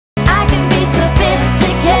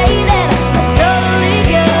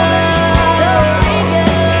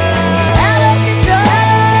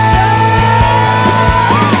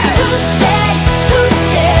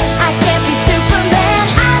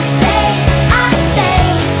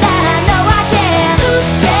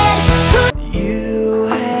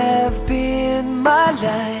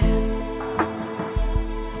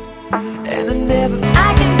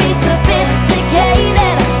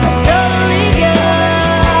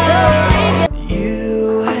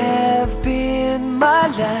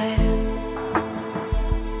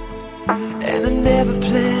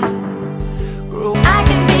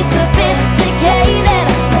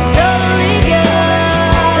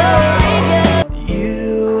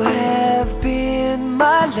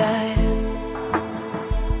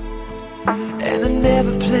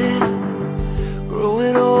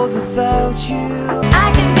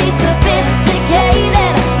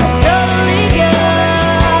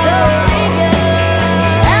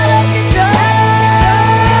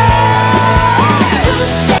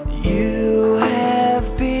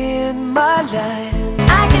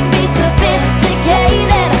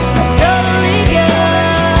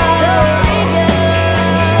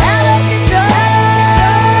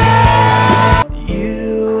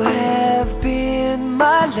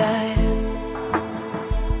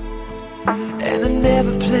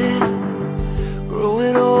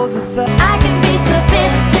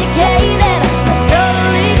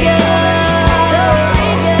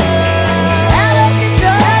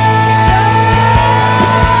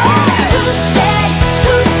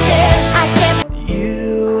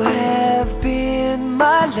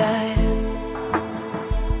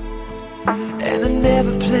and I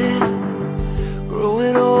never planned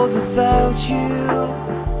growing old without you.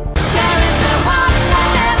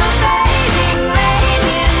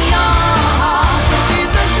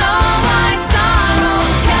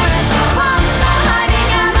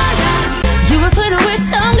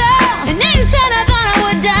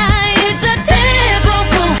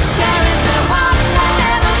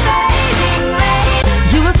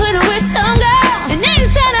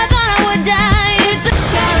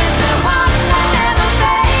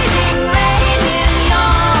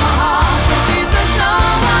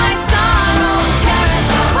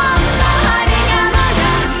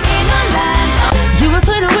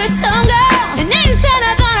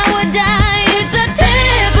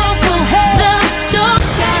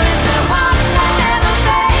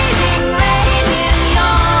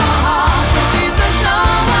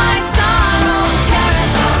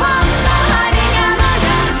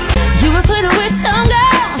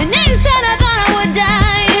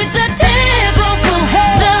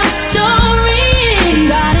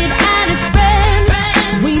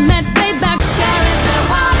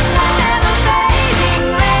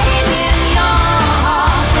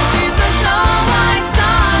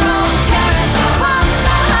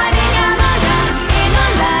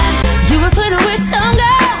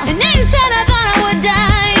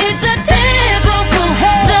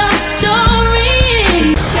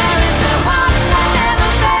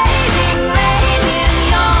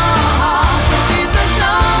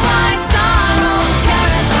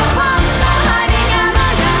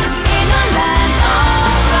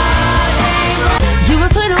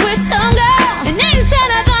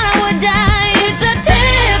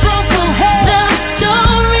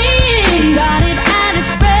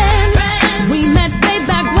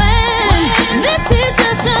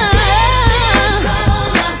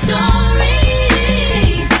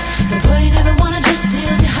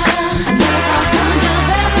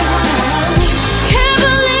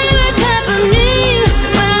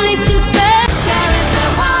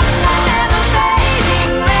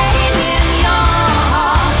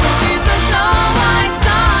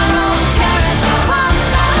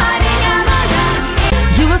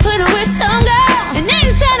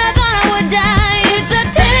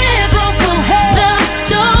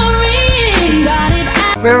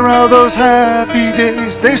 Where are those happy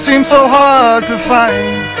days? They seem so hard to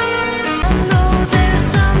find. I know there's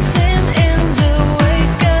something in the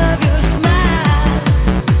wake of your smile.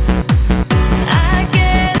 I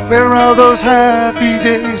get it. Where are those happy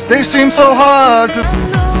days? They seem so hard to. I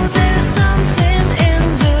know there's something in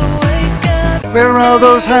the wake of. Where are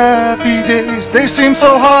those happy days? They seem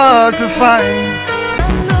so hard to find.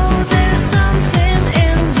 I know there's something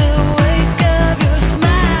in the wake of your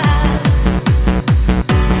smile.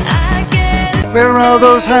 I get it. Where are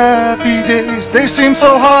those happy days? They seem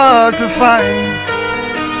so hard to find.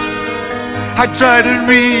 I try to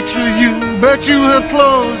reach for you, but you have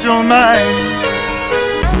closed your mind.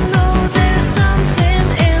 I know there's something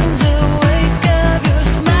in the wake of your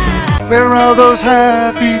smile. Where are those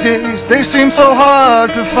happy days? They seem so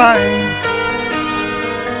hard to find.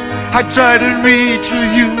 I try to reach for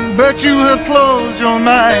you, but you have closed your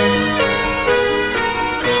mind.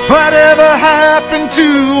 Whatever happened to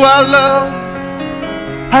our love?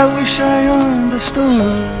 I wish I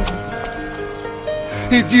understood.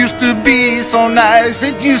 It used to be so nice,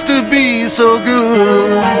 it used to be so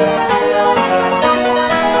good.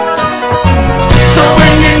 So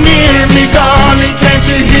when you're near me, darling, can't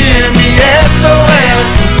you hear me?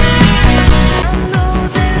 SOS. I know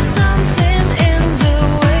there's something in the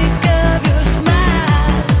wake of your smile.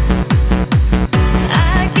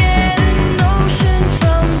 I get an ocean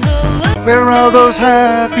from the look. Where are those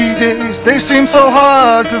happy days? They seem so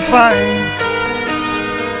hard to find.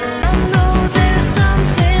 I know there's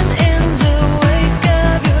something in the wake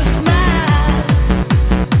of your smile.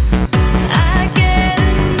 I get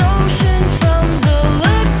an ocean from the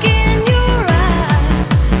look in your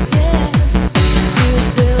eyes. Yeah, you've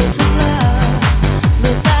built a love,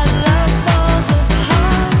 but that love falls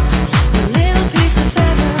apart. A little piece of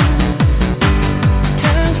heaven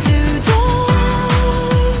turns to dark.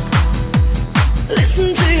 Listen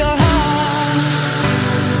to your heart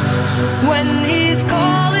when he's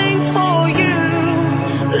calling for you.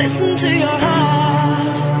 Listen to your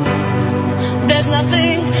heart. There's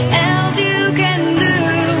nothing else you can do.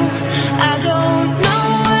 I don't know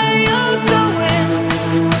where you're going,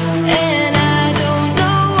 and I don't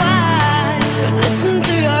know why, but listen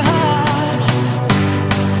to your heart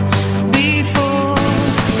before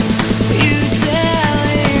you tell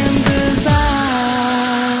him goodbye.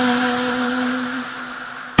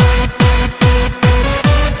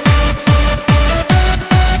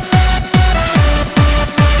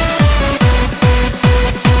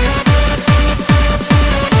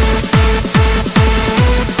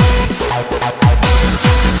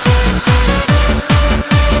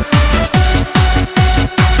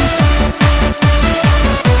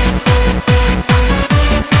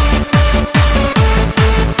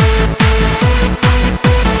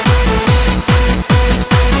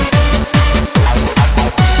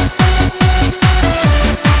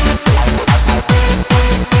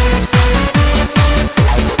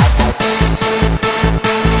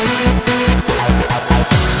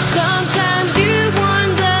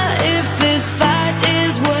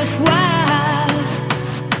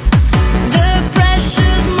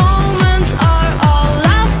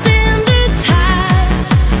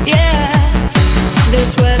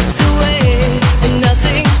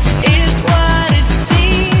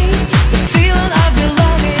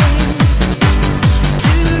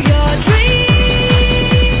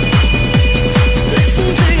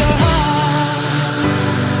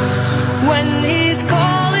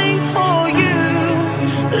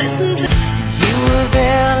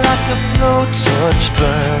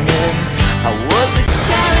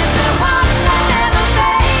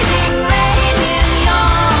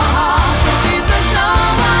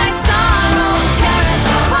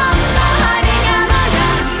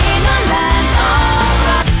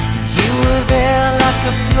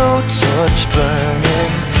 blowtorch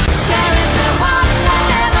burning. There is the one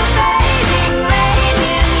ever fading rain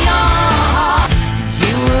in your heart.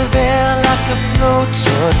 You were there like a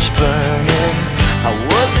blowtorch burning. I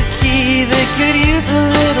was a key that could use a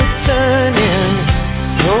little turning.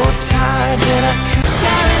 So tired that I could.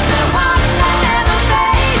 There is the one ever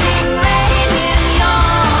fading rain in your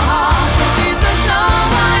heart. The juice of snow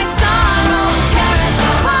white sorrow. There is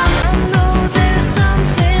the one. I know there's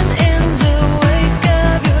something in the wake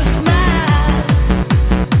of your smile.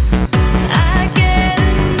 I get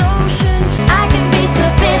a notion. I can be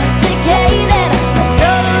sophisticated,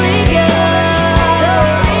 totally good,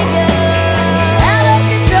 out of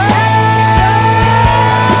control.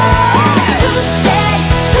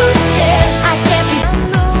 Who said I can't be? I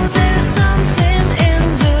know there's something in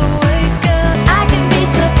the wake of. I can be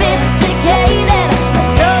sophisticated,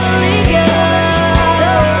 totally good,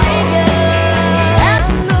 I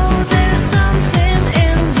know there's something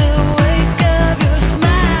in the wake of your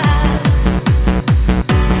smile.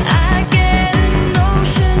 I get a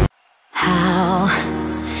notion.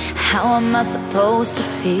 How am I supposed to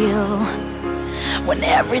feel when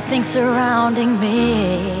everything surrounding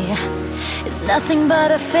me is nothing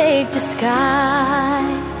but a fake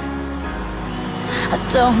disguise?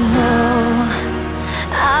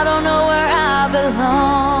 I don't know where I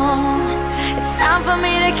belong. It's time for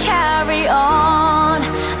me to carry on.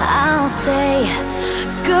 I'll say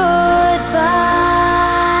goodbye.